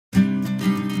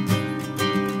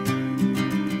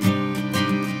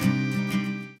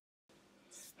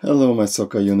Hello, my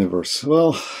soccer universe.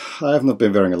 Well, I have not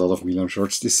been wearing a lot of Milan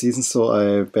shorts this season, so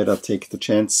I better take the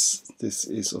chance. This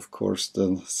is, of course, the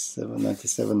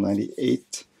 97,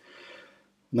 98,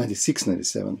 96,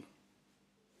 97.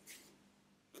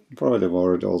 Probably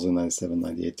more also 97,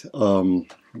 98.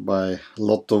 By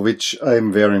Lotto, which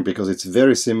I'm wearing because it's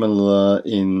very similar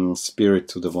in spirit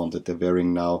to the one that they're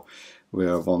wearing now,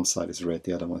 where one side is red,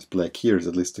 the other one is black. Here is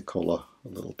at least the color a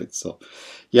little bit. So,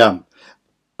 yeah.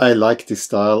 I like this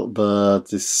style, but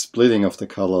this splitting of the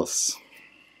colors,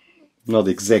 not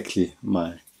exactly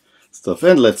my stuff.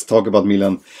 And let's talk about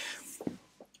Milan.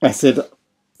 I said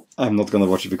I'm not gonna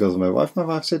watch it because of my wife. My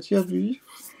wife said, "Yeah,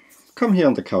 come here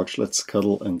on the couch, let's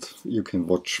cuddle, and you can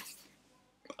watch."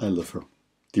 I love her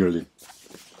dearly,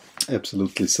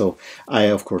 absolutely. So I,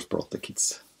 of course, brought the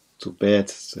kids to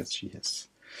bed so that she has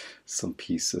some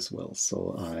peace as well.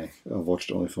 So I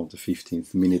watched only from the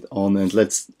 15th minute on, and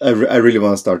I really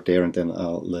want to start there, and then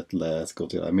I'll let's go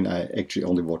to. I mean, I actually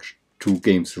only watched two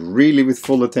games really with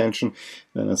full attention,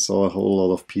 and I saw a whole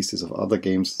lot of pieces of other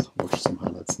games. Watch some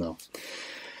highlights now.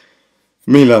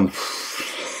 Milan.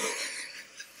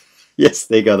 Yes,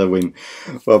 they got a win,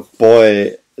 but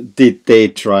boy, did they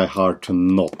try hard to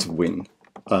not win.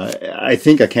 I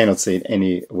think I cannot say it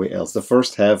any way else. The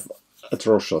first half,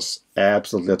 atrocious,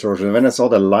 absolutely atrocious. And when I saw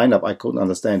the lineup, I couldn't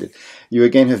understand it. You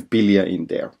again have Bilia in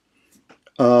there,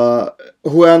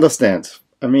 who I understand.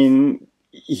 I mean,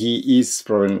 he is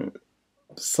probably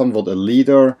somewhat a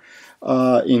leader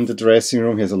in the dressing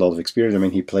room. He has a lot of experience. I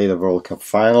mean, he played a World Cup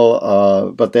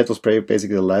final, but that was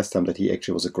basically the last time that he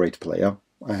actually was a great player,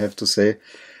 I have to say.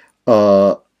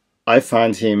 I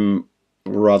find him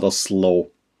rather slow,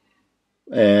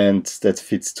 and that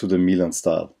fits to the Milan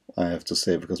style, I have to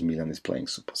say, because Milan is playing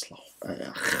super slow.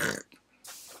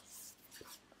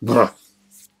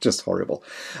 Just horrible.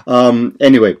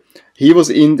 Anyway, he was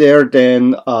in there.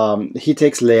 Then he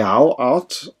takes Leao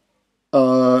out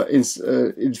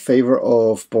in favor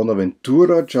of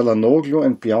Bonaventura, Çalhanoğlu,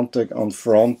 and Piontek on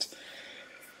front.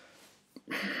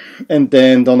 And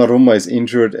then Donnarumma is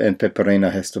injured, and Peperina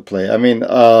has to play. I mean,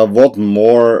 what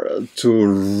more to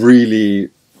really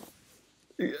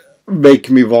make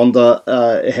me wonder,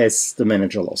 has the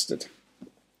manager lost it?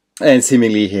 And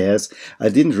seemingly he has. I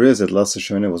didn't realize that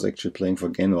Leicester was actually playing for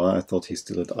Genoa. I thought he's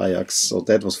still at Ajax, so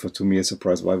that was to me a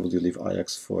surprise. Why would you leave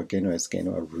Ajax for Genoa? Is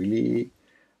Genoa really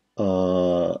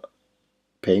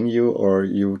paying you, or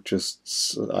you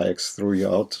just Ajax threw you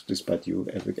out despite you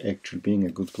actually being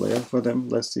a good player for them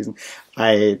last season?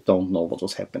 I don't know what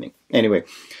was happening. Anyway,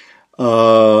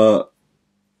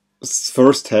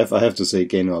 first half, I have to say,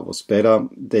 Genoa was better.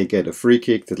 They get a free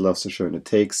kick that Leicester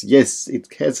takes. Yes, it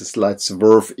has a slight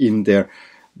swerve in there,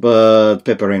 but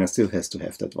Peperina still has to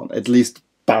have that one. At least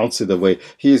bounce it away.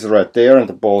 He's right there, and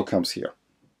the ball comes here.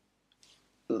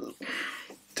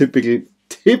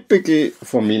 Typically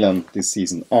for Milan this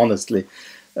season, honestly.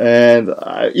 And,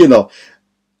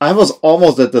 I was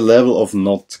almost at the level of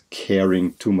not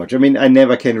caring too much. I mean, I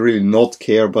never can really not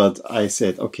care, but I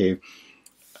said, okay,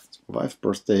 wife's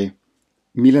birthday,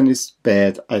 Milan is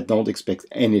bad, I don't expect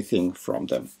anything from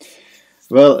them.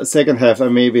 Well, second half,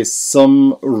 maybe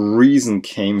some reason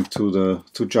came to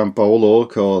Gianpaolo,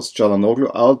 because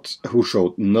Çalhanoğlu out, who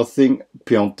showed nothing,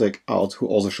 Piontek out, who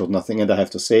also showed nothing, and I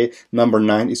have to say, number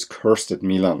 9 is cursed at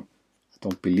Milan. I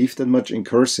don't believe that much in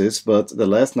curses, but the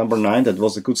last number 9 that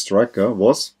was a good striker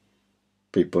was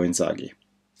Pippo Inzaghi.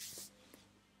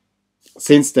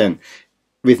 Since then,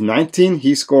 with 19,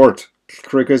 he scored.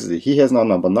 He has now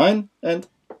number 9, and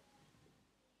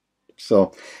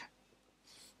so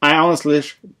I honestly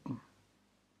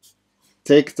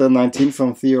take the 19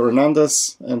 from Theo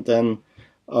Hernandez and then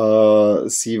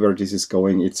see where this is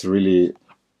going. It's really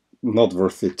not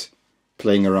worth it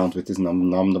playing around with this number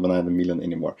 9 in Milan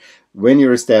anymore. When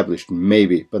you're established,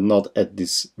 maybe, but not at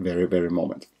this very, very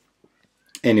moment.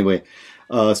 Anyway,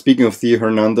 speaking of Theo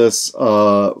Hernandez,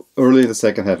 early in the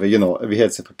second half, we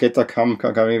had Paqueta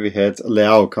coming, we had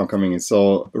Leao coming in,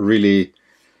 so really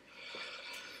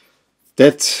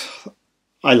that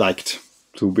I liked,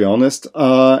 to be honest.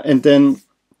 And then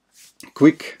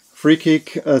quick free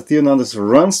kick, Theo Hernandez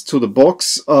runs to the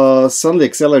box, suddenly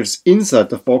accelerates inside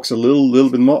the box a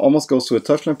little bit more, almost goes to a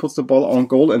touchline, puts the ball on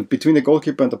goal, and between the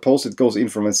goalkeeper and the post it goes in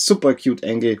from a super acute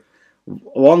angle,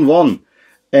 1-1.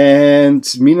 And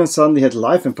Milan suddenly had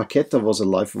life, and Paqueta was a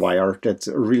live wire that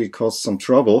really caused some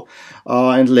trouble.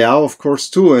 And Leao, of course,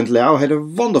 too. And Leao had a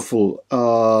wonderful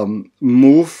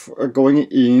move going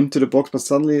into the box, but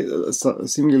suddenly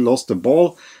seemingly lost the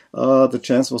ball. The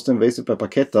chance was then wasted by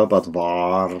Paqueta, but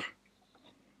VAR.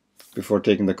 before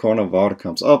taking the corner. VAR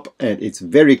comes up, and it's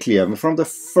very clear. I mean, from the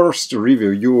first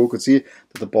review, you could see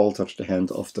that the ball touched the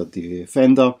hand of the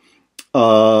defender.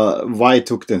 Why it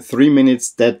took them 3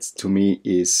 minutes, that to me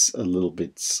is a little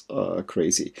bit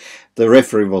crazy. The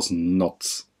referee was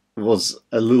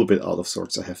a little bit out of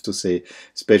sorts, I have to say.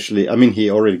 Especially, I mean, he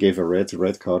already gave a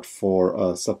red card for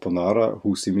Saponara,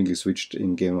 who seemingly switched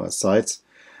in Genoa sides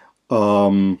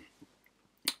in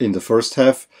the first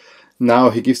half.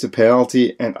 Now he gives the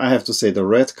penalty, and I have to say the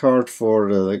red card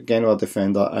for the Genoa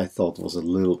defender I thought was a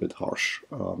little bit harsh.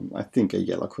 I think a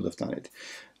yellow could have done it.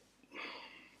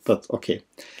 But okay,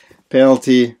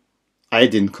 penalty, I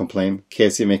didn't complain.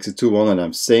 Casey makes it 2-1, and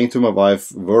I'm saying to my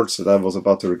wife words that I was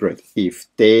about to regret. If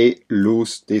they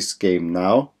lose this game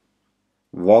now,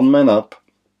 1 man up,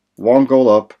 1 goal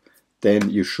up, then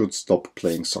you should stop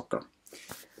playing soccer.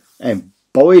 And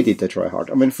boy, did they try hard.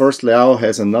 I mean, first Leao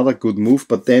has another good move,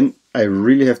 but then I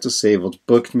really have to say what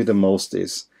bugged me the most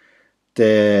is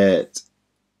that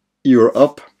you're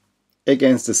up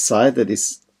against a side that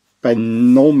is by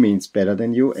no means better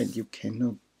than you, and you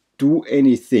cannot do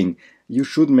anything. You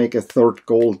should make a 3rd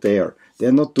goal there.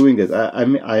 They're not doing that. I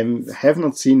have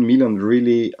not seen Milan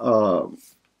really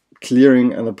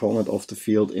clearing an opponent off the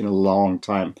field in a long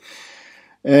time.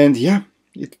 And yeah,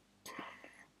 it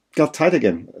got tight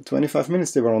again. 25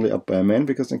 minutes they were only up by a man,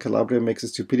 because then Calabria makes a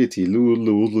stupidity.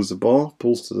 Loses the ball,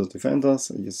 pulls to the defenders,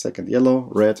 his second yellow,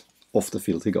 red, off the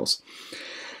field he goes.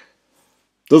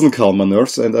 Doesn't calm my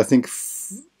nerves, and I think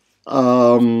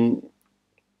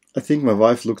my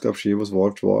wife looked up. She was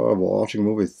watching a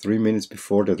movie 3 minutes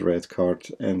before that red card,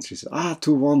 and she said,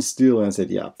 2-1 still. And I said,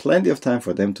 yeah, plenty of time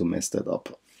for them to mess that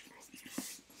up.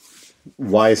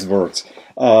 Wise words.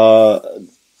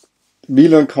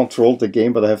 Milan controlled the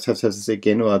game, but I have to say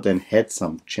Genoa then had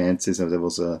some chances, and there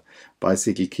was a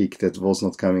bicycle kick that was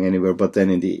not coming anywhere. But then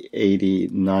in the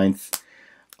 89th,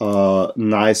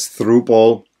 nice through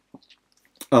ball.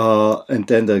 And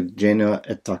then the Genoa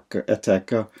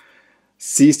attacker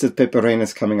sees that Peperina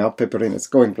is coming up. Peperina is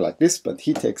going like this, but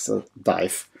he takes a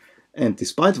dive. And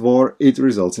despite VAR, it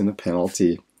results in a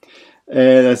penalty.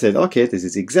 And I said, okay, this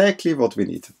is exactly what we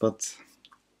need. But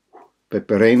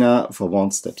Peperina, for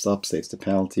once, steps up, saves the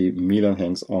penalty. Milan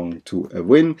hangs on to a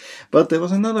win. But there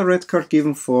was another red card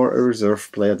given for a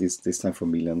reserve player, this time for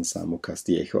Milan, Samu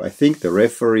Castillejo. I think the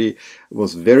referee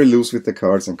was very loose with the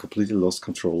cards and completely lost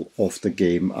control of the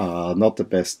game. Not the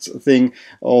best thing.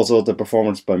 Also, the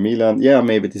performance by Milan. Yeah,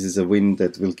 maybe this is a win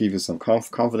that will give you some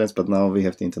confidence, but now we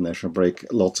have the international break.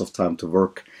 Lots of time to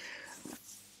work.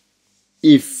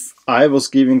 If I was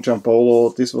giving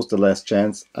Giampolo, this was the last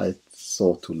chance, I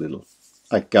saw too little.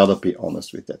 I gotta be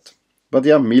honest with that. But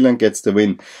yeah, Milan gets the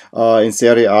win. In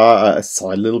Serie A, I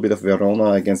saw a little bit of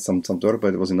Verona against Sampdoria,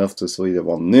 but it was enough to see the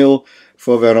 1-0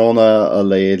 for Verona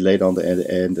late on the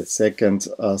end. The second,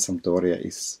 Sampdoria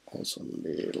is also a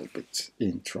little bit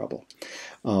in trouble.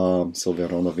 So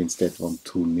Verona wins that one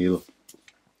 2-0.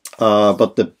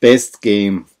 But the best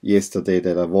game yesterday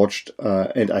that I watched,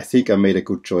 and I think I made a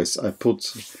good choice. I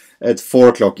put at 4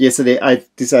 o'clock. Yesterday I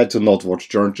decided to not watch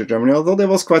Germany, although there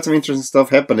was quite some interesting stuff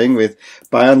happening with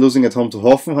Bayern losing at home to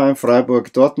Hoffenheim,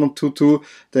 Freiburg, Dortmund 2-2.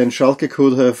 Then Schalke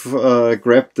could have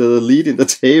grabbed the lead in the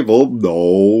table.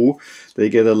 No, they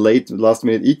get a last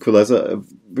minute equalizer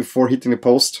before hitting the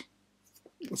post.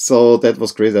 So that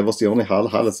was crazy. That was the only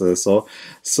highlights that I saw.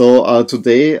 So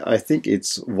today I think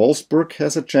it's Wolfsburg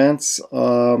has a chance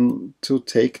to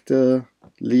take the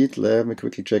lead. Let me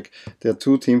quickly check. There are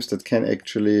 2 teams that can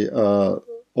actually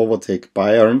overtake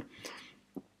Bayern.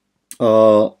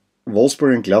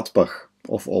 Wolfsburg and Gladbach,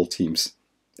 of all teams.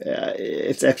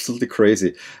 It's absolutely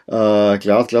crazy.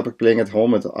 Gladbach playing at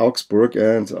home at Augsburg,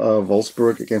 and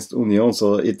Wolfsburg against Union,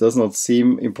 so it does not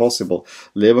seem impossible.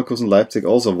 Leverkusen, Leipzig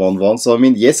also 1-1. So I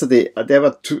mean, yesterday there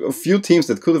were a few teams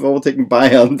that could have overtaken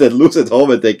Bayern that lose at home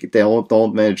and they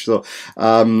don't manage. So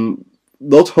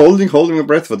not holding my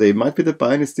breath for them. It might be that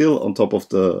Bayern is still on top of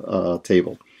the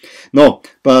table. No,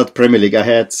 but Premier League, I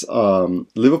had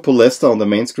Liverpool, Leicester on the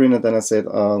main screen, and then I said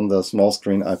on the small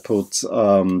screen I put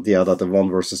the 1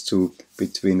 versus 2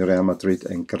 between Real Madrid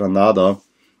and Granada.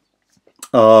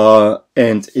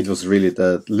 And it was really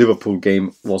the Liverpool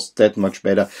game was that much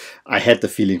better. I had the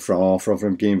feeling from the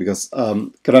beginning, because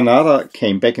Granada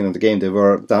came back into the game. They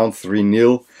were down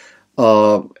 3-0.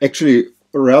 Actually,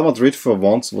 Real Madrid for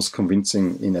once was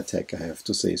convincing in attack, I have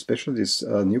to say, especially this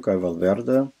new guy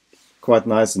Valverde. Quite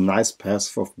nice, a nice pass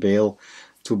for Bale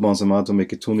to Benzema to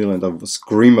make it 2-0, and a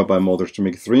screamer by Modric to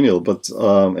make it 3-0. But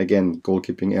again,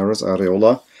 goalkeeping errors,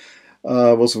 Areola.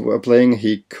 was playing.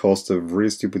 He caused a really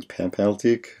stupid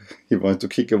penalty. He wanted to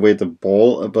kick away the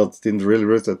ball, but didn't really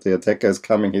realize that the attacker is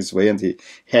coming his way, and he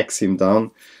hacks him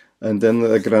down. And then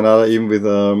Granada, even with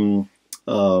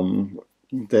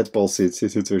dead ball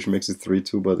situation, makes it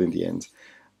 3-2. But in the end,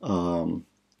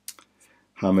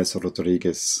 James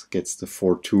Rodriguez gets the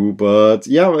 4-2. But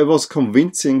yeah, it was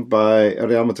convincing by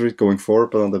Real Madrid going forward,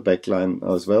 but on the back line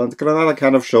as well. And Granada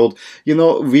kind of showed,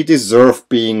 we deserve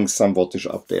being somewhat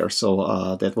up there.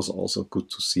 So that was also good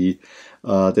to see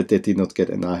that they did not get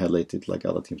annihilated like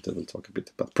other teams that we'll talk a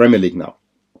bit about. Premier League now.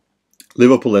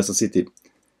 Liverpool, Leicester City.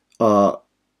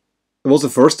 It was the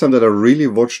first time that I really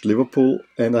watched Liverpool,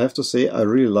 and I have to say I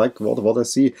really like what I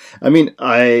see. I mean,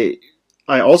 I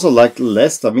also like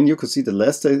Leicester. I mean, you could see that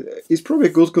Leicester is probably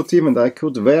a good team, and I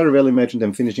could very well imagine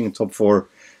them finishing in top 4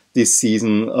 this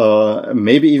season.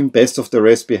 Maybe even best of the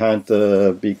rest behind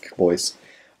the big boys.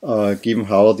 Given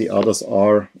how the others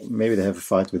are, maybe they have a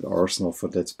fight with Arsenal for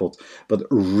that spot. But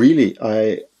really,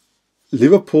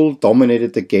 Liverpool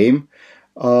dominated the game.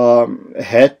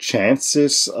 Had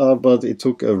chances, but it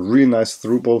took a really nice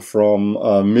through ball from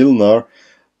Milner.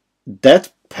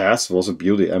 That pass was a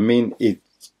beauty. I mean, it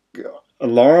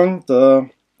along the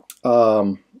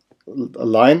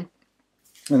line,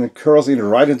 and it curls in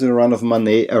right into the run of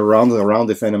Mané, around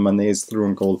defender. Mané is through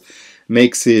and goal,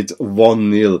 makes it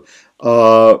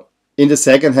 1-0. In the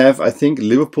second half, I think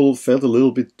Liverpool felt a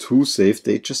little bit too safe.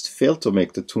 They just failed to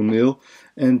make the 2-0.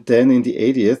 And then in the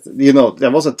 80th,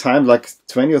 there was a time like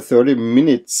 20 or 30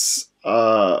 minutes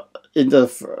in the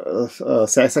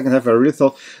second half. I really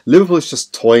thought Liverpool is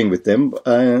just toying with them.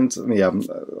 And yeah,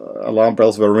 alarm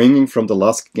bells were ringing from the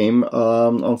last game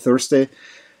on Thursday.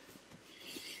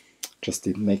 Just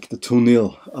didn't make the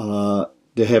 2-0.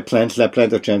 They had plenty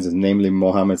of chances, namely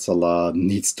Mohamed Salah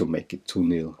needs to make it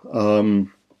 2-0.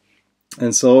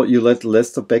 And so you let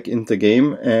Leicester back in the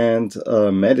game, and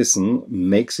Maddison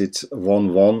makes it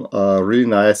 1-1. Really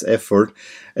nice effort.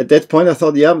 At that point, I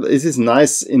thought, yeah, this is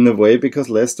nice in a way, because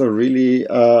Leicester really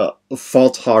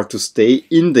fought hard to stay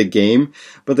in the game.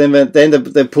 But then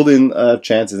they put in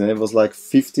chances, and it was like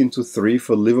 15-3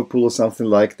 for Liverpool or something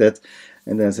like that.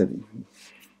 And then I said,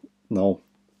 no,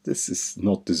 this is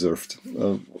not deserved.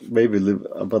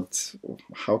 But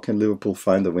how can Liverpool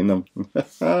find a winner?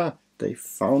 They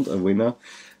found a winner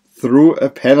through a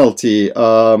penalty.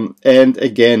 And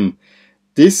again,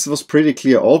 this was pretty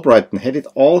clear. Albrighton had it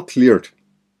all cleared.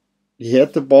 He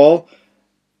had the ball,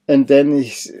 and then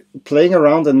he's playing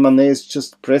around, and Mané is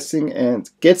just pressing and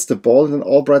gets the ball. And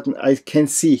Albrighton, I can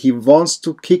see, he wants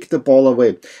to kick the ball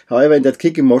away. However, in that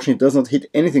kicking motion, he does not hit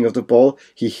anything of the ball.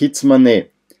 He hits Mané.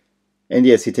 And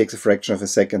yes, he takes a fraction of a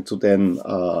second to then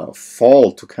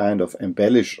fall to kind of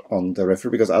embellish on the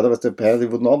referee, because otherwise the penalty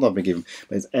would not have been given.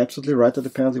 But it's absolutely right that the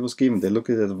penalty was given. They looked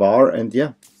at the VAR, and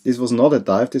yeah, this was not a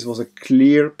dive. This was a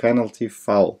clear penalty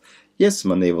foul. Yes,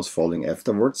 Mané was falling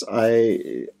afterwards.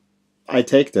 I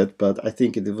take that, but I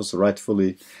think it was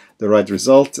rightfully the right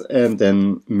result. And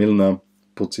then Milner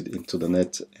puts it into the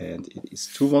net, and it is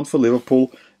 2-1 for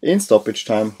Liverpool in stoppage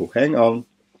time, who hang on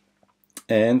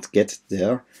and get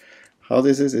there. How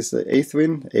this is the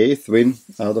 8th win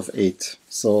out of 8.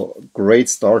 So great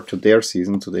start to their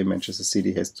season. Today Manchester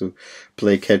City has to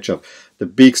play catch up. The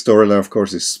big storyline, of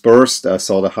course, is Spurs. I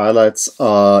saw the highlights.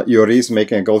 Lloris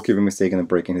making a goalkeeping mistake and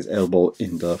breaking his elbow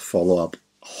in the follow-up.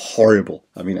 Horrible.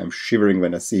 I mean, I'm shivering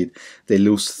when I see it. They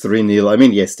lose 3-0. I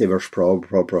mean, yes, they were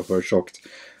probably shocked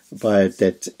by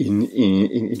that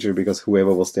injury, because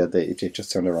whoever was there, they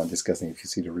just turned around discussing. If you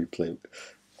see the replay, it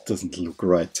doesn't look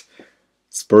right.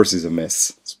 Spurs is a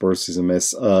mess.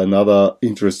 Another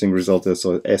interesting result there.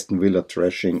 So Aston Villa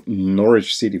trashing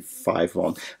Norwich City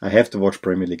 5-1. I have to watch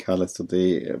Premier League highlights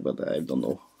today, but I don't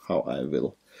know how I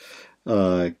will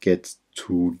get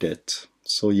to that.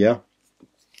 So yeah,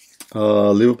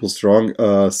 Liverpool strong.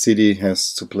 City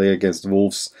has to play against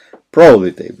Wolves. Probably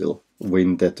they will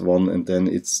win that one, and then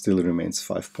it still remains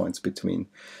 5 points between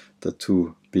the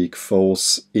two big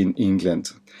foes in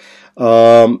England.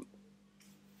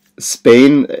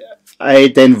 Spain, I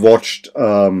then watched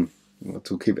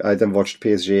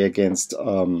PSG against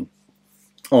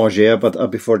Angers,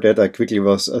 but before that, I quickly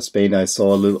was Spain. I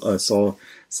saw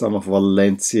some of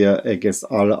Valencia against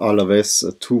Alaves,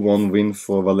 a 2-1 win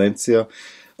for Valencia.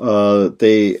 A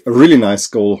really nice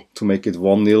goal to make it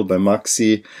 1-0 by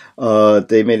Maxi.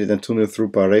 They made it a 2-0 through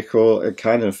Parejo. A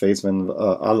kind of face when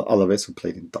Alaves, who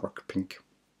played in dark pink,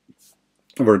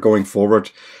 were going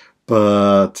forward.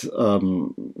 But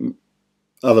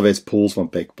Alaves pulls one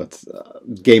back, but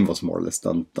game was more or less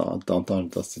done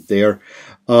dusted there.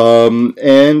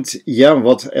 And yeah,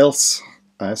 what else?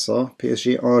 I saw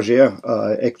PSG Angers.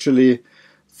 I actually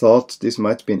thought this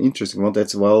might be an interesting one.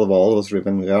 That's why was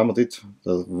when Real Madrid,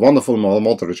 the wonderful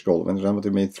Modric goal. When Real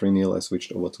Madrid made 3-0, I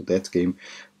switched over to that game.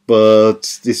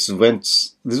 But this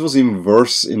was even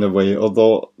worse in a way,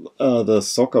 although the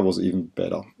soccer was even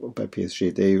better by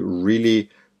PSG. They really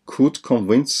could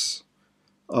convince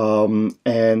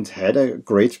and had a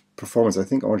great performance. I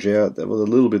think Angers, there was a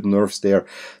little bit nerves there.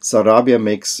 Sarabia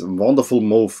makes a wonderful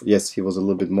move. Yes, he was a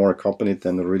little bit more accompanied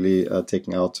than really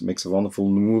taken out. Makes a wonderful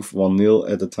move, 1-0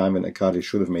 at the time when Icardi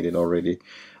should have made it already.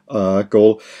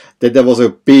 Goal. Then there was a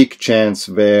big chance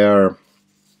where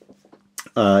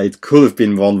it could have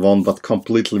been 1-1, but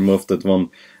completely moved that one.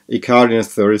 Icardi in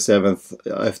 37th,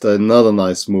 after another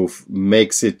nice move,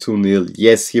 makes it 2-0.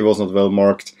 Yes, he was not well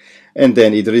marked. And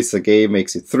then Idrissa Gueye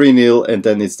makes it 3-0, and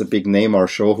then it's the big Neymar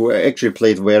show, who actually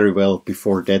played very well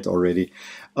before that already.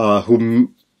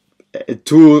 Who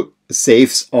 2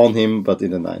 saves on him, but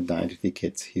in the 90th he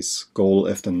gets his goal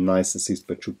after a nice assist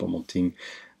by Choupo-Moting.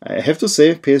 I have to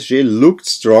say, PSG looked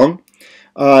strong.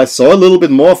 I saw a little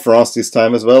bit more France this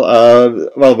time as well.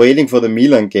 While waiting for the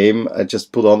Milan game, I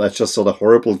just saw the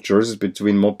horrible jerseys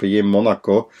between Montpellier and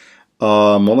Monaco.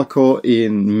 Monaco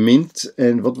in mint,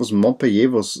 and what was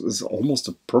Montpellier is almost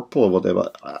a purple or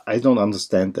whatever. I don't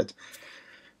understand that.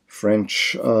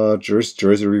 French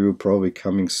jersey review probably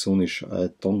coming soonish. I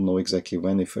don't know exactly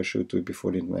when, if I should do it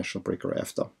before the international break or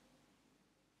after.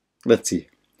 Let's see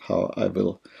how I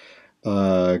will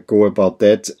go about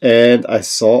that. And I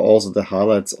saw also the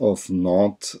highlights of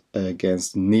Nantes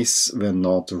against Nice, where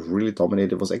Nantes really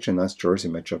dominated. It was actually a nice jersey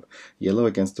matchup. Yellow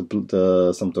against the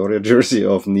Sampdoria jersey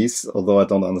of Nice, although I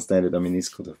don't understand it. I mean, Nice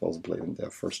could have also played in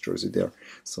their first jersey there,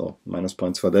 so minus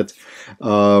points for that.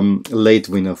 Late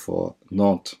winner for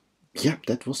Nantes. Yeah,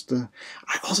 that was the...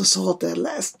 I also saw the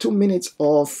last 2 minutes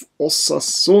of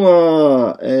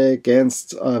Osasuna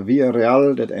against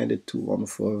Villarreal. That ended 2-1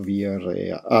 for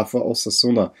Villarreal, for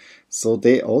Osasuna. So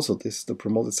they also, the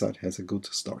promoted side has a good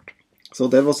start. So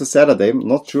that was a Saturday. I'm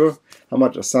not sure how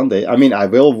much a Sunday. I mean, I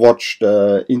will watch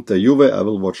the Inter Juve, I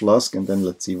will watch Lask, and then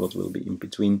let's see what will be in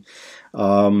between.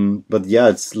 But yeah,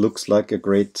 it looks like a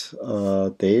great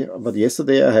day. But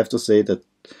yesterday, I have to say that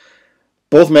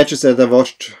both matches that I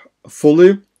watched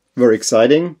fully were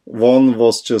exciting. One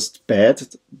was just bad.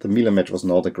 The Milan match was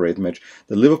not a great match.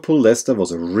 The Liverpool-Leicester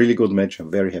was a really good match.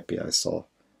 I'm very happy I saw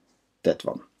that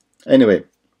one. Anyway,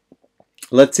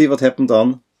 let's see what happened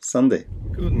on Sunday.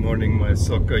 Good morning, my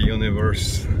soccer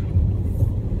universe.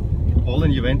 All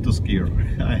in Juventus gear.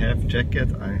 I have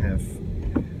jacket, I have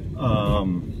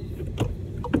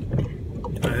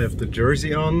the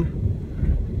jersey on.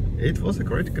 It was a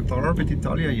great Qatar with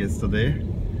Italia yesterday.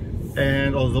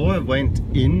 And although I went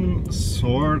in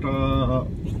sorta,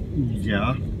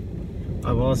 yeah,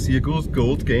 I want to see a good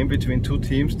gold game between two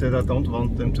teams that I don't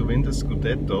want them to win the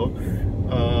Scudetto.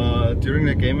 During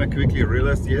the game I quickly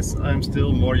realized, yes, I'm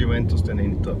still more Juventus than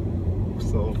Inter.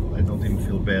 So I don't even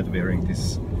feel bad wearing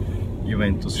this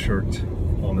Juventus shirt,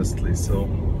 honestly. So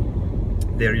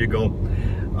there you go.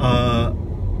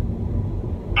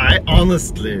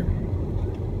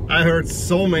 I heard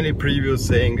so many previews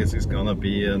saying this is gonna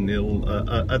be a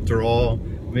draw,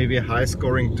 maybe a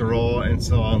high-scoring draw, and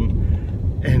so on.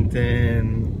 And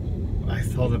then I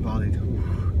thought about it.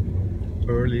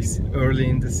 Early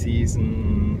in the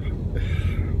season,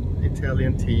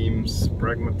 Italian teams,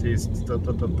 pragmatists, It's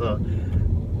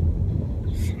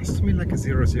to me like a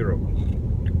 0-0.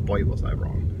 Boy, was I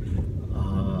wrong.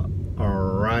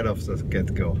 Right off the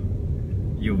get-go,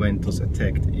 Juventus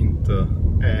attacked Inter,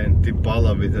 and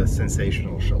Dybala with a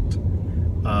sensational shot.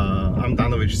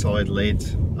 Andanovic saw it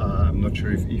late. I'm not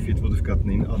sure if it would have gotten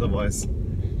in otherwise,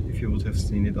 if you would have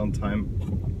seen it on time.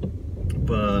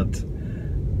 But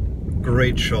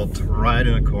great shot right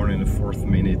in the corner in the 4th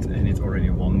minute, and it's already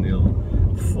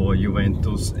 1-0 for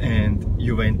Juventus. And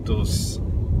Juventus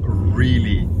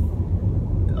really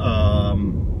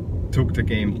took the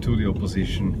game to the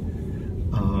opposition.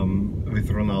 With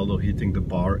Ronaldo hitting the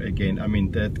bar again. I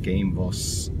mean, that game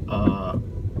was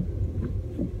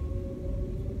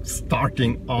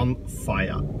starting on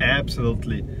fire,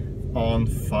 absolutely on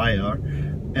fire.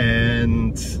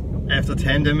 And after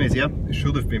 10 minutes, yeah, it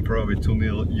should have been probably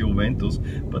 2-0 Juventus,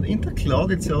 but Inter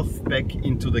clawed itself back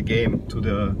into the game, to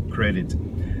the credit.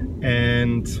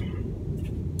 And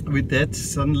with that,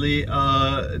 suddenly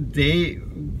they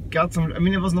got some, I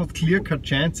mean, it was not clear-cut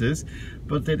chances,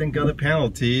 but they then got a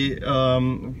penalty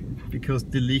because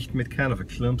De Ligt made kind of a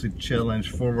clumsy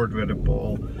challenge forward where the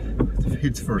ball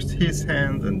hits first his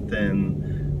hand and then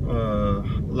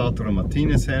Lautaro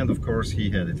Martinez's hand. Of course, he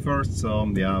had it first, so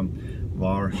yeah,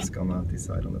 VAR is gonna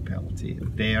decide on the penalty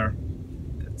there.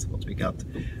 that's what we got.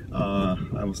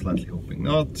 I was slightly hoping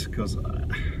not, because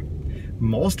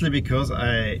mostly because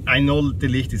I know De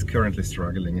Ligt is currently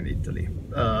struggling in Italy,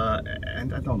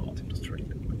 and I don't want him to struggle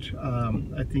that much.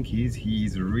 I think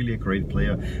he's really a great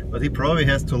player, but he probably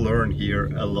has to learn here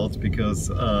a lot, because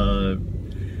how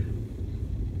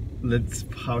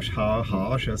shall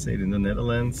I say it in the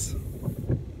Netherlands?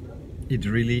 It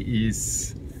really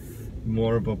is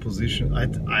more about position. I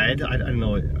don't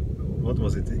know, what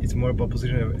was it? It's more about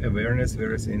position awareness,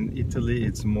 whereas in Italy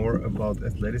it's more about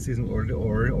athleticism, or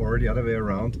the other way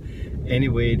around.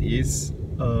 Anyway, it is.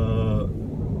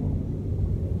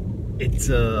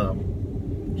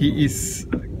 He is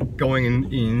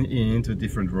going into a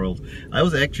different world. I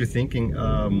was actually thinking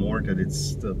more that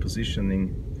it's the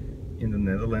positioning in the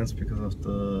Netherlands because of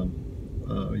the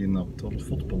you know, total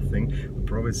football thing, but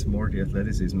probably it's more the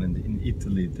athleticism, and in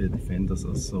Italy the defenders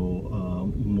are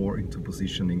so more into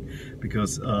positioning,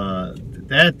 because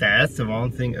that's the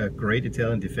one thing. A great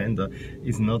Italian defender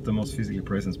is not the most physical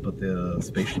presence, but the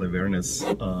spatial awareness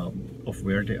of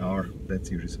where they are, that's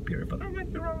usually superior, but I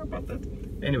might be wrong about that.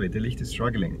 Anyway, De Ligt is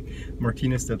struggling.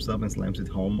 Martinez steps up and slams it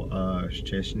home.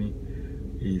 Szczesny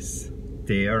is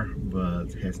there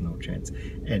but has no chance,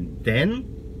 and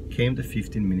then came the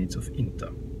 15 minutes of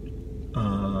Inter,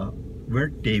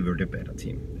 where they were the better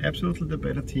team, absolutely the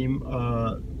better team.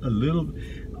 A little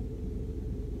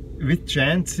with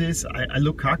chances,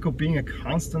 Lukaku being a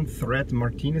constant threat,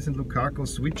 Martinez and Lukaku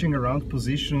switching around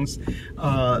positions,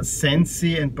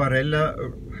 Sensi and Barella,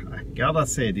 I gotta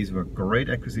say these were great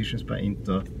acquisitions by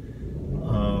Inter.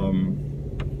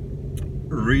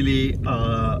 Really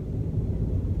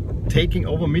taking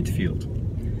over midfield,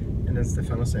 and then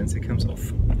Stefano Sensi comes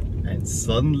off, and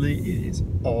suddenly it is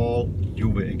all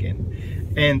Juve again,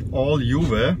 and all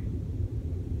Juve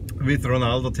with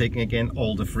Ronaldo taking again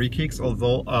all the free kicks.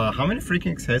 Although how many free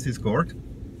kicks has he scored?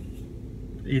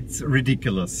 It's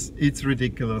ridiculous. It's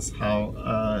ridiculous how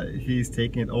he's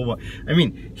taking it over. I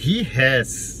mean, he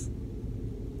has,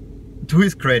 to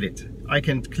his credit, I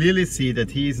can clearly see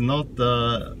that he is not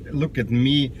the look at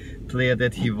me player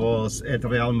that he was at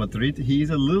Real Madrid. He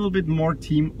is a little bit more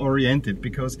team oriented,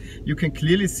 because you can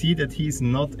clearly see that he's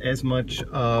not as much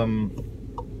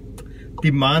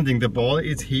demanding the ball.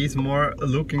 He's more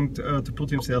looking to put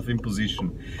himself in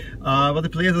position, but the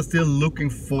players are still looking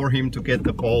for him to get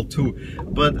the ball too.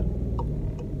 But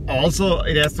also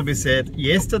it has to be said,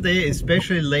 yesterday,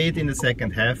 especially late in the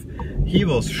second half, he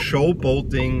was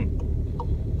showboating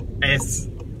as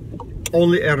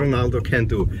only a Ronaldo can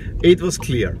do. It was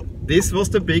clear this was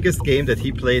the biggest game that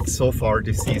he played so far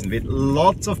this season, with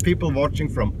lots of people watching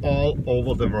from all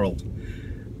over the world.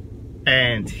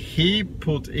 And he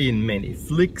put in many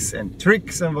flicks and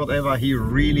tricks and whatever. He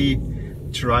really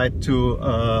tried to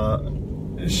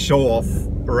show off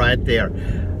right there.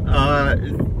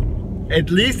 At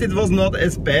least it was not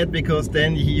as bad, because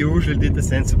then he usually did the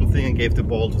sensible thing and gave the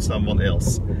ball to someone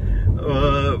else.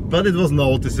 But it was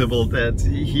noticeable that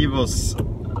he was,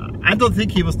 I don't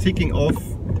think he was ticking off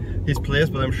his players,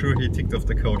 but I'm sure he ticked off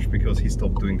the coach, because he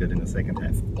stopped doing that in the second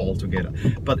half altogether.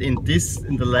 But in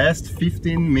the last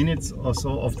 15 minutes or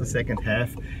so of the second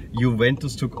half,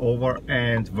 Juventus took over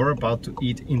and were about to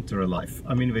eat Inter alive.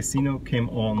 I mean, Vecino came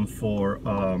on for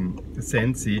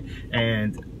Sensi,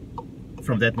 and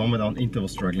from that moment on, Inter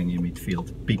was struggling in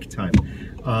midfield, big time.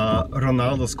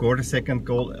 Ronaldo scored a second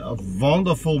goal, a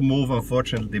wonderful move.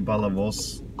 Unfortunately, Dybala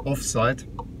was offside.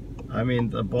 I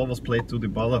mean, the ball was played to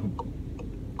Dybala, who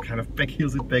kind of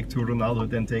backheels it back to Ronaldo,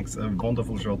 then takes a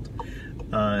wonderful shot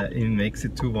and makes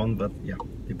it 2-1. But yeah,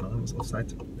 Dybala was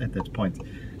offside at that point.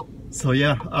 So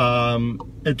yeah,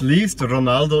 at least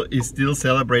Ronaldo is still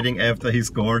celebrating after he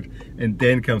scored, and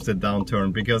then comes the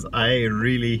downturn, because I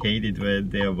really hate it when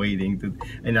they're waiting to,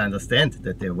 and I understand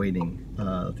that they're waiting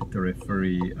that the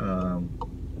referee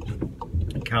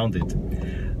count it.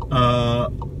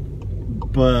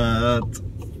 But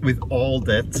with all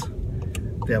that,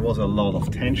 there was a lot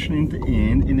of tension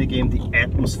in the game. The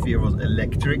atmosphere was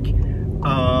electric.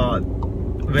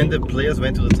 When the players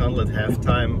went to the tunnel at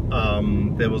halftime,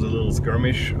 there was a little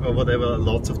skirmish or whatever,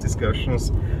 lots of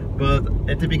discussions. But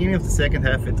at the beginning of the second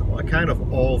half, it kind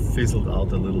of all fizzled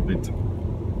out a little bit.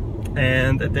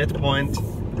 And at that point,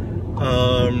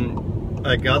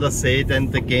 I gotta say,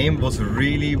 then the game was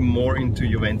really more into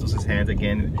Juventus's hand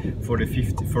again for the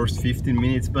first 15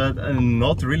 minutes, but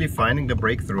not really finding the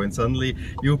breakthrough. And suddenly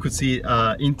you could see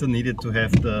Inter needed to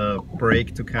have the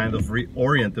break to kind of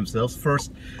reorient themselves.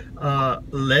 First,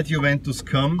 let Juventus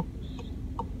come,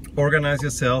 organize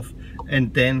yourself,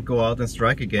 and then go out and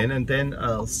strike again. And then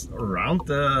around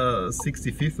the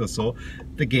 65th or so,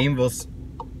 the game was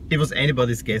it was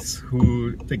anybody's guess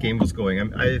who the game was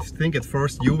going. I think at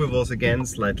first Juve was again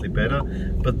slightly better,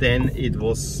 but then it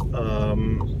was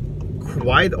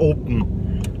quite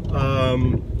open.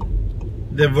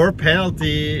 There were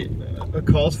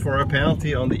calls for a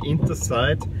penalty on the Inter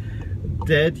side.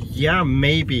 That, yeah,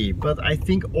 maybe, but I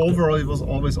think overall it was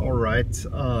always all right,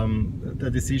 the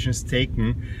decisions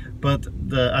taken. But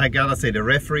I gotta say, the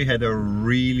referee had a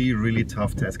really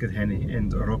tough task at hand,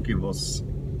 and Rocky was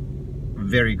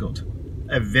very good.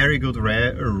 A very good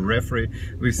referee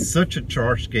with such a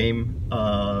charged game.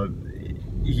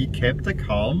 He kept the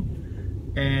calm,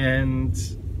 and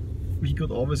he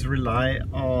could always rely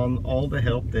on all the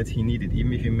help that he needed,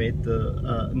 even if he made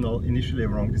initially a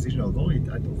wrong decision, although I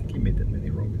don't think he made that many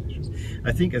wrong decisions.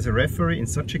 I think as a referee in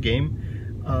such a game,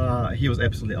 he was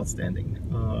absolutely outstanding.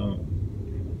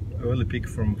 Early pick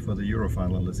for the Euro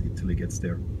final unless Italy gets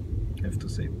there, I have to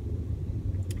say.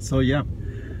 So yeah,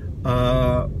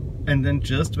 and then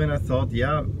just when I thought,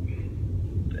 yeah,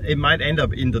 it might end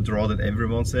up in the draw that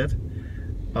everyone said,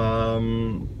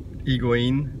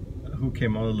 Higuain, who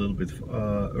came on a little bit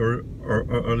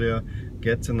earlier,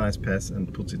 gets a nice pass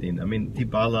and puts it in. I mean,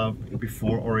 Dybala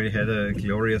before already had a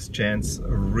glorious chance,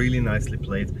 really nicely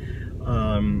played,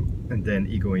 and then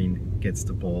Higuain gets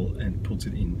the ball and puts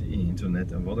it into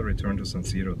net. And what a return to San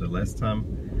Siro. The last time,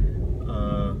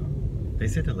 they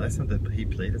said the last time that he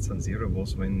played at San Siro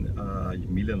was when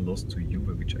Milan lost to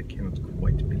Juve, which I cannot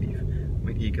quite believe. I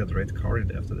mean, he got red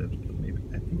carded after that, but maybe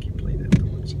I think he played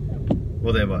afterwards.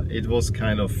 Whatever, it was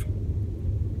kind of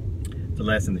the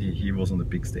last time he was on the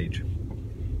big stage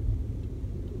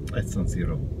at San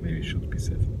Siro, maybe it should be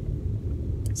said.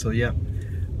 So yeah,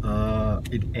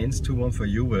 it ends 2-1 for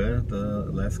Juve. The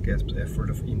last gasp effort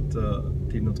of Inter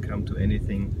did not come to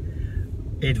anything.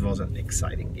 It was an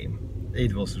exciting game.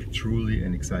 It was truly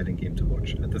an exciting game to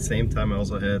watch. At the same time, I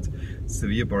also had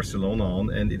Sevilla-Barcelona on,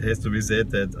 and it has to be said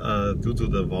that due to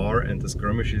the VAR and the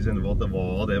skirmishes and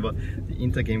whatever, the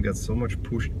Inter game got so much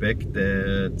pushed back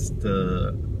that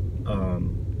the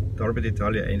Derby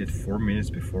d'Italia ended 4 minutes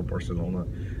before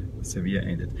Barcelona-Sevilla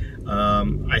ended.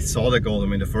 I saw the goal. I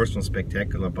mean, the first one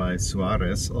spectacular by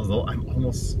Suarez, although I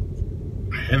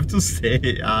have to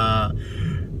say,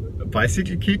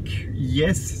 bicycle kick,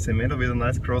 yes, Semedo with a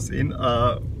nice cross in,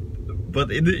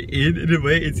 but in a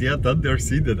way it's done their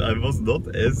scene that it was not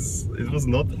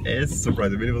as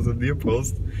surprising. I mean, it was a near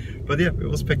post, but yeah, it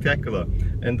was spectacular.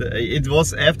 And it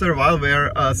was after a while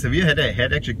where Sevilla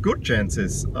had actually good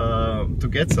chances to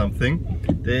get something.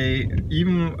 They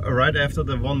even right after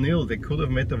the 1-0 they could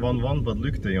have made the 1-1, but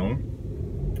Luc de Jong,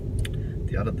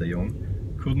 the other de Jong,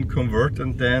 couldn't convert,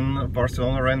 and then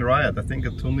Barcelona ran riot. I think a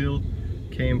 2-0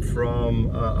 came from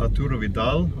Arturo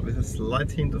Vidal with a slight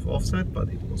hint of offside, but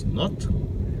it was not.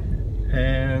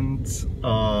 And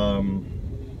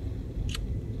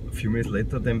a few minutes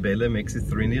later, Dembele makes it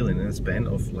 3-0 in a span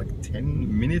of like 10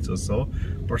 minutes or so.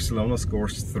 Barcelona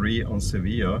scores 3 on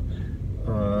Sevilla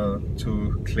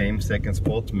to claim second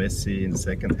spot. Messi in the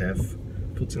second half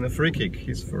puts in a free kick,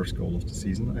 his first goal of the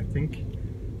season, I think.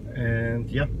 And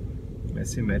yeah,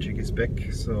 Messi magic is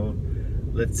back. So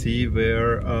let's see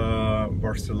where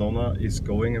Barcelona is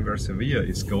going and where Sevilla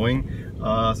is going.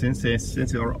 Since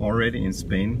they are already in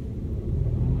Spain,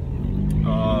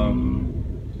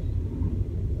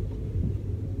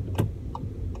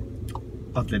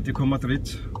 Atletico Madrid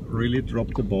really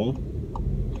dropped the ball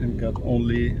and got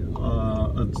only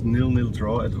a 0-0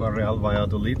 draw at Real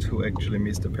Valladolid, who actually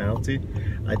missed a penalty.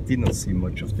 I did not see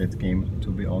much of that game, to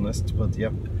be honest, but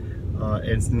yeah.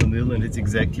 Ends 0-0, and it's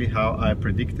exactly how I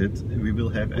predicted we will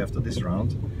have after this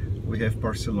round. We have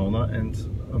Barcelona and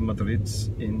Madrid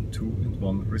in 2 and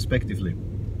 1 respectively.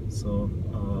 So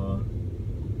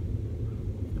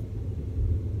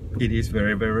it is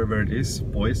very where it is.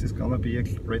 Boys, it's gonna be a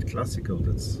great Classico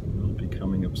that will be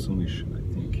coming up soonish, I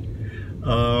think.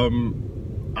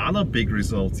 Other big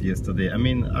results yesterday. I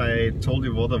mean, I told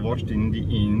you what I watched in the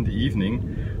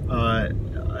evening.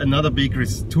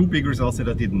 Two big results that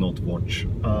I did not watch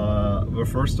were,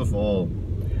 first of all,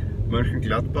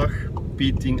 Mönchengladbach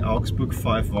beating Augsburg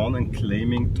 5-1 and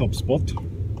claiming top spot.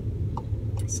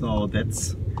 So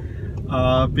that's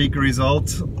a big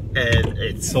result, and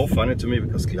it's so funny to me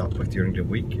because Gladbach during the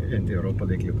week in the Europa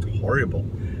League looked horrible.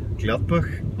 Gladbach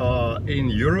in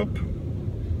Europe,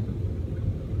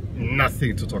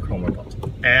 nothing to talk home about,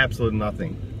 absolutely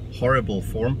nothing. Horrible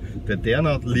form. That they are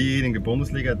not leading the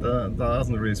Bundesliga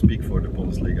doesn't really speak for the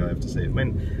Bundesliga, I have to say. I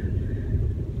mean,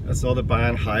 I saw the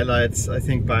Bayern highlights. I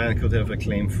think Bayern could have a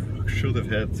claim, should have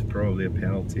had probably a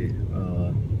penalty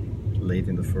late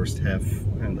in the first half,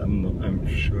 and I'm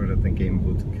sure that the game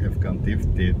would have gone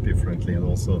differently, and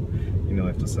also, you know,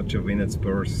 after such a win at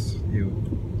Spurs, you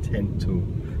tend to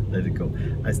let it go.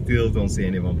 I still don't see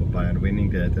anyone but Bayern winning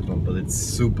that one, but it's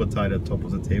super tight at top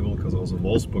of the table because also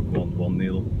Wolfsburg won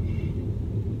 1-0.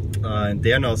 And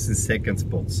they are now in second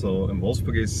spot. So, and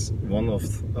Wolfsburg is one of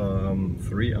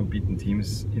 3 unbeaten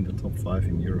teams in the top 5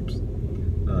 in Europe.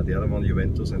 The other one,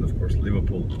 Juventus, and of course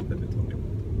Liverpool that we talked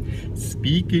about.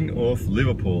 Speaking of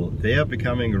Liverpool, they are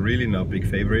becoming really now big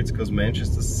favorites because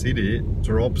Manchester City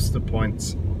drops the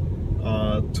points.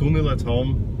 2-0 at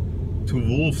home to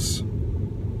Wolves.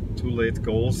 2 late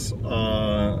goals.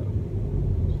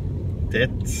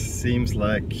 That seems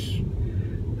like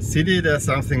City, there's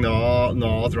something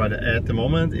not right at the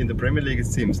moment. In the Premier League it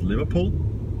seems Liverpool,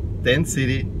 then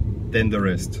City, then the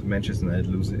rest. Manchester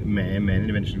United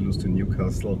eventually lose to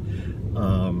Newcastle.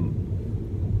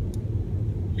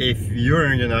 If you're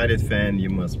a United fan, you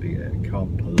must be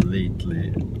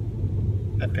completely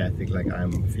apathic like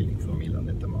I'm feeling for Milan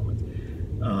at the moment.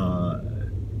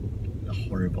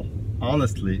 Horrible.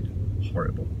 Honestly,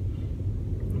 horrible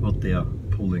what they are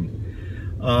pulling.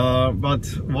 But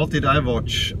what did I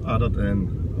watch other than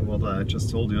what I just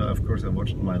told you? Of course, I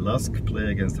watched my Lask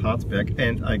play against Hartberg,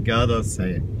 and I gotta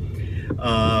say,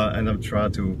 and I've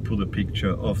tried to put a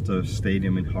picture of the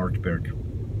stadium in Hartberg.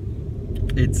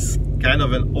 It's kind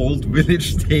of an old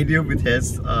village stadium. It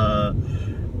has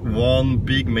one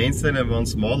big main stand and one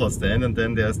smaller stand, and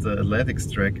then there's the athletics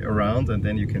track around, and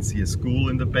then you can see a school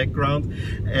in the background.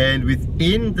 And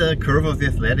within the curve of the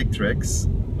athletic tracks,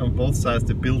 on both sides,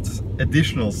 they built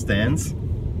additional stands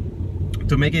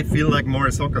to make it feel like more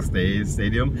a soccer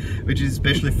stadium, which is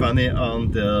especially funny on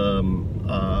the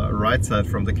right side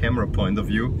from the camera point of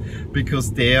view,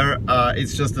 because there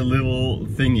it's just a little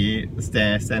thingy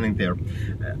standing there.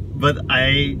 But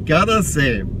I gotta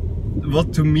say,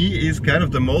 what to me is kind of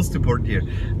the most important here,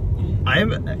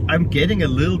 I'm getting a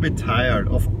little bit tired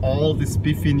of all these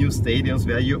spiffy new stadiums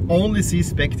where you only see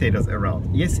spectators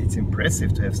around. Yes, it's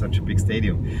impressive to have such a big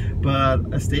stadium, but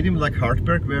a stadium like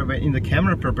Hartberg, where in the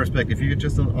camera perspective, you're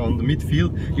just on the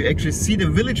midfield, you actually see the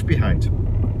village behind.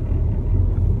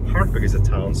 Hartberg is a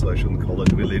town, so I shouldn't call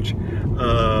it village.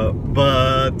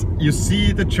 But you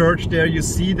see the church there, you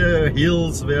see the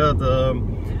hills where the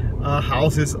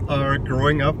houses are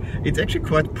growing up. It's actually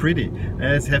quite pretty. And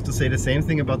I have to say the same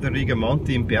thing about the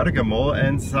Rigamonti in Bergamo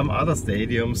and some other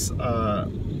stadiums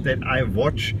that I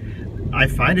watch. I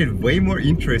find it way more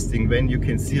interesting when you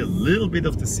can see a little bit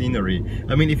of the scenery.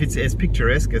 I mean, if it's as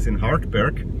picturesque as in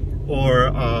Hartberg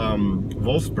or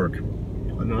Wolfsburg,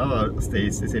 another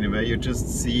state anyway, you just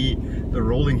see the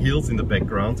rolling hills in the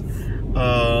background.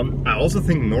 I also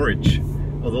think Norwich,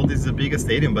 although this is a bigger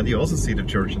stadium, but you also see the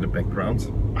church in the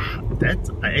background. That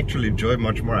I actually enjoy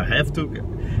much more. I have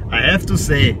to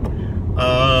say,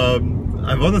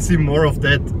 I want to see more of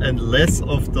that and less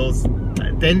of those.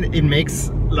 Then it makes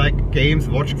like games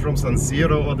watching from San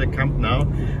Siro or the Camp Nou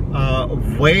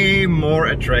way more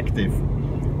attractive.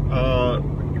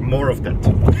 More of that.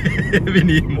 We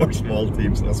need more small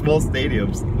teams or small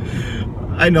stadiums.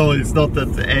 I know it's not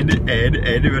that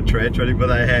anywhere tragedy,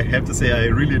 but I have to say I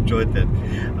really enjoyed that.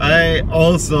 I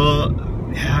also,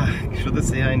 should I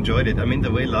say I enjoyed it? I mean,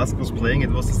 the way Lask was playing,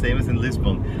 it was the same as in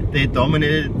Lisbon. They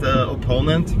dominated the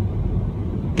opponent.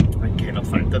 I cannot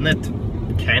find the net.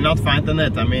 Cannot find the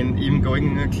net. I mean, even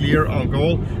going clear on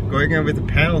goal, going in with a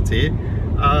penalty,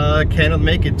 cannot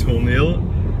make it 2-0,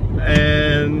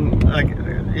 and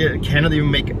cannot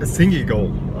even make a single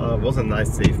goal. Was a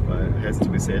nice save, but it has to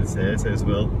be said as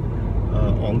well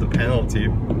on the penalty.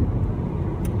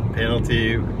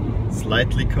 Penalty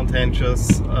slightly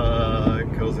contentious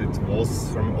because it was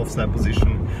from offside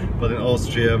position, but in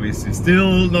Austria we see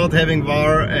still not having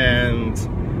VAR, and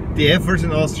the efforts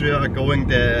in Austria are going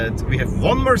that we have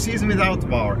one more season without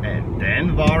VAR and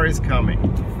then VAR is coming.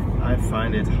 I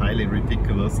find it highly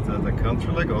ridiculous that a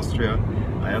country like Austria,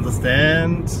 I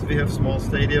understand we have small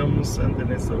stadiums and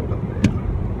then it's so,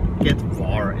 get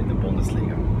VAR in the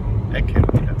Bundesliga. That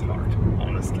can't be that hard,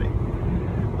 honestly.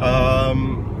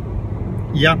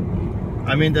 Yeah,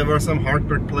 I mean, there were some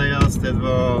Hartberg players that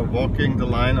were walking the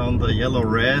line on the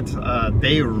yellow-red.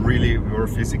 They really were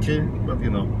physically, but you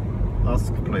know,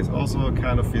 Lask plays also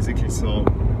kind of physically, so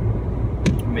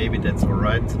maybe that's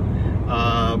alright.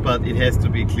 But it has to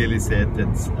be clearly said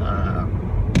that,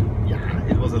 yeah,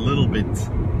 it was a little bit...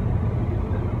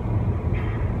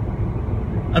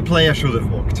 A player should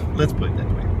have walked, let's put it that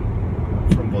way,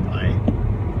 from what I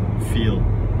feel.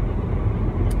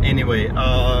 Anyway,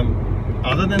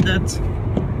 other than that,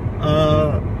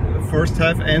 first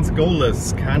half ends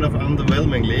goalless, kind of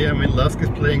underwhelmingly. I mean, Lask is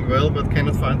playing well but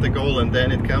cannot find the goal, and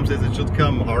then it comes as it should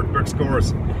come. Hartberg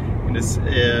scores.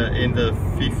 in the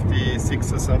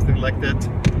 56 or something like that.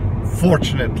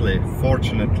 Fortunately,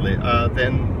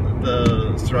 then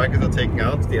the strikers are taken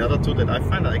out. The other two that I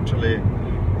find are actually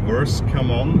worse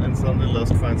come on, and suddenly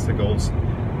Lusk finds the goals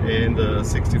in the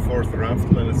 64th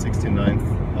Ramftl and the 69th.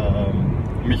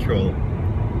 Michael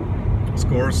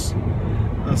scores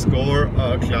a score.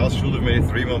 Klaus should have made it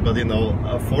 3-1, but you know,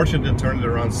 fortunately turned it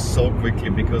around so quickly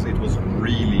because it was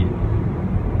really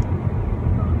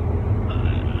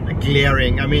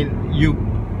glaring. I mean, you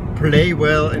play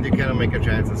well and you cannot make a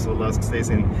chance, so Lusk stays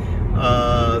in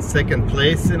second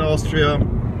place in Austria.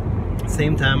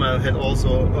 Same time I had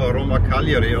also Roma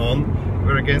Cagliari on,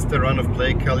 where against the run of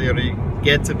play Cagliari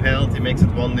gets a penalty, makes it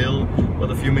 1-0, but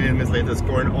a few minutes later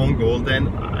score an own goal. Then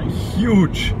a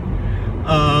huge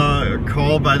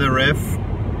call by the ref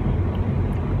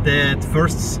that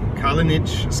first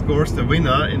Kalinic scores the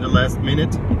winner in the last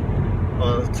minute,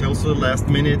 close to the last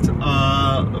minute,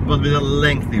 but with a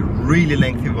lengthy, really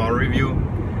lengthy VAR review.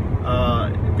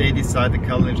 They decided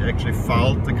Kalinic actually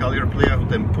fouled the Cagliari player, who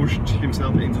then pushed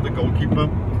himself into the goalkeeper.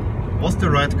 Was the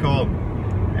right call,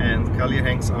 and Cagliari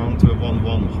hangs on to a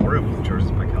 1-1. Horrible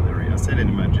jerseys by Cagliari. I said it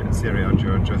in my Serie A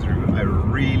jersey review, I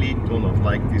really do not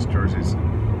like these jerseys.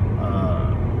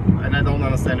 And I don't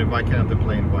understand why cannot they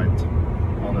play in white.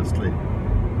 Honestly,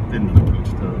 didn't look good,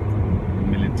 the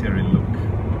military look.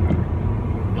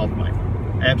 Not mine.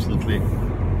 Absolutely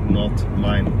not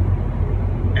mine.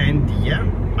 And yeah,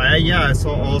 I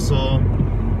saw also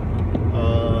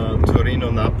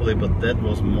Torino-Napoli, but that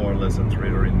was more or less a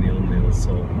 3-0,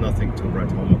 so nothing to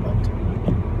write home about.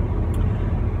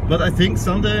 But I think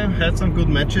Sunday had some good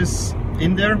matches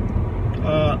in there.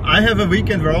 I have a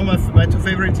weekend where all my two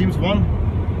favorite teams won.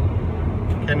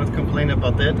 Cannot complain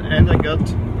about that. And I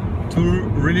got two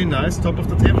really nice top of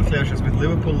the table clashes with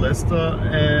Liverpool, Leicester,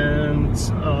 and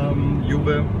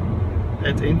Juve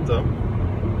at Inter.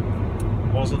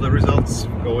 Also the results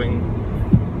going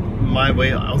my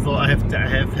way, although I have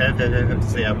to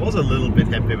say I was a little bit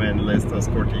happy when Leicester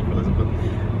scored the equalizer, but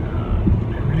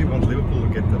I really want Liverpool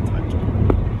to get the title.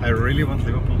 I really want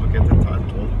Liverpool to get the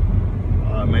title.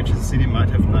 Manchester City might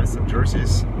have nicer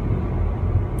jerseys,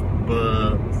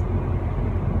 but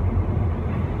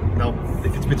now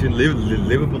if it's between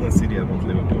Liverpool and City, I want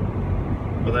Liverpool.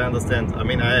 But I understand. I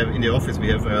mean, in the office we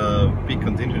have a big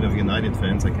contingent of United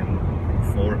fans. I can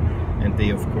for, and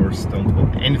they of course don't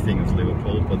want anything of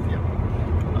Liverpool. But yeah,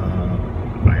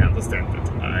 I understand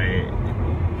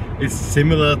that. It's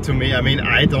similar to me. I mean,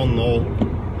 I don't know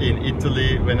in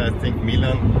Italy when I think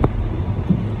Milan.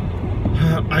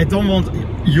 I don't want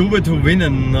Juve to win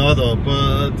another,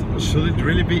 but should it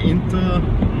really be Inter?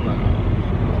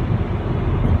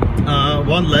 No.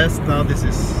 One last, now this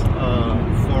is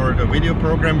for the video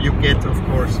program. You get, of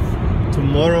course,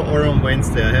 tomorrow or on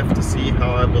Wednesday. I have to see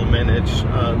how I will manage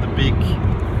the big,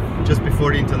 just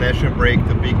before the international break,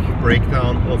 the big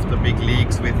breakdown of the big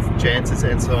leagues with chances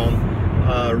and so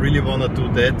on. Really want to do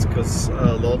that because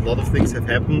a lot of things have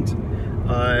happened.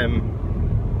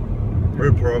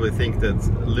 We'll probably think that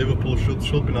Liverpool should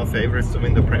be now favourites to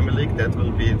win the Premier League. That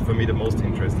will be for me the most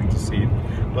interesting to see.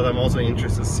 But I'm also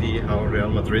interested to see how Real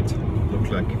Madrid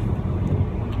look like.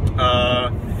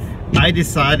 I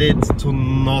decided to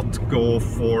not go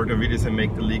for the videos and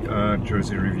make the league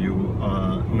jersey review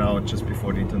now just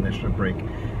before the international break.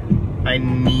 I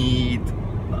need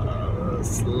a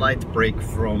slight break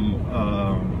from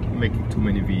making too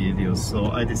many videos, so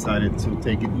I decided to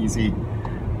take it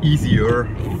easier.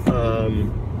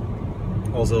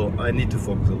 Also, I need to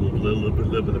focus a little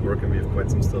bit of work, and we have quite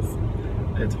some stuff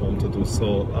at home to do.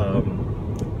 So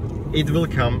it will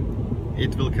come.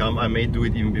 It will come. I may do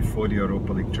it even before the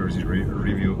Europa League jersey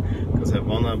review, because I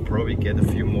wanna probably get a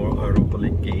few more Europa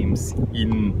League games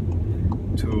in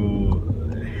to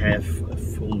have a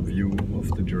full view of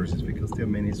the jerseys, because there are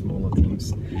many smaller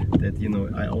teams that, you know,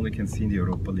 I only can see in the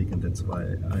Europa League, and that's why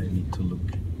I need to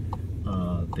look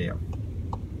there.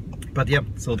 But yeah,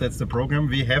 so that's the program.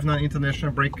 We have now an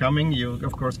international break coming. You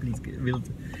of course will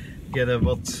get a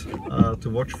what to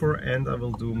watch for, and I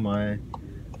will do my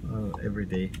every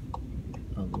day.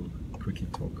 I will quickly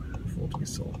talk of what we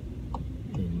saw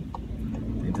in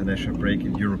the international break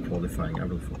in Europe qualifying. I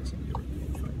will focus on Europe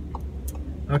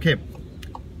qualifying. Okay,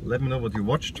 let me know what you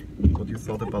watched, what you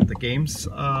thought about the games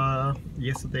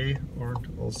yesterday or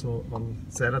also on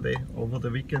Saturday over the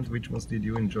weekend. Which ones did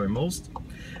you enjoy most?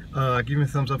 Give me a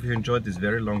thumbs up if you enjoyed this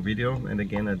very long video, and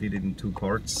again I did it in 2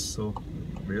 parts, so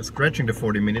we're scratching the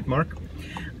 40-minute mark.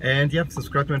 And yeah,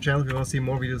 subscribe to my channel if you want to see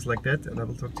more videos like that, and I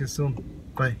will talk to you soon.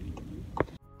 Bye!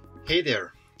 Hey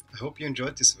there! I hope you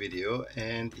enjoyed this video,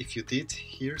 and if you did,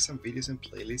 here are some videos and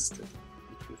playlists that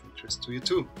would be of interest to you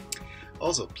too.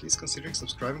 Also, please consider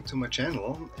subscribing to my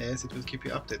channel, as it will keep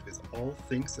you updated with all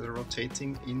things that are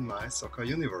rotating in my soccer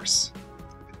universe.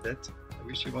 With that, I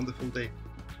wish you a wonderful day.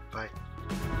 Bye.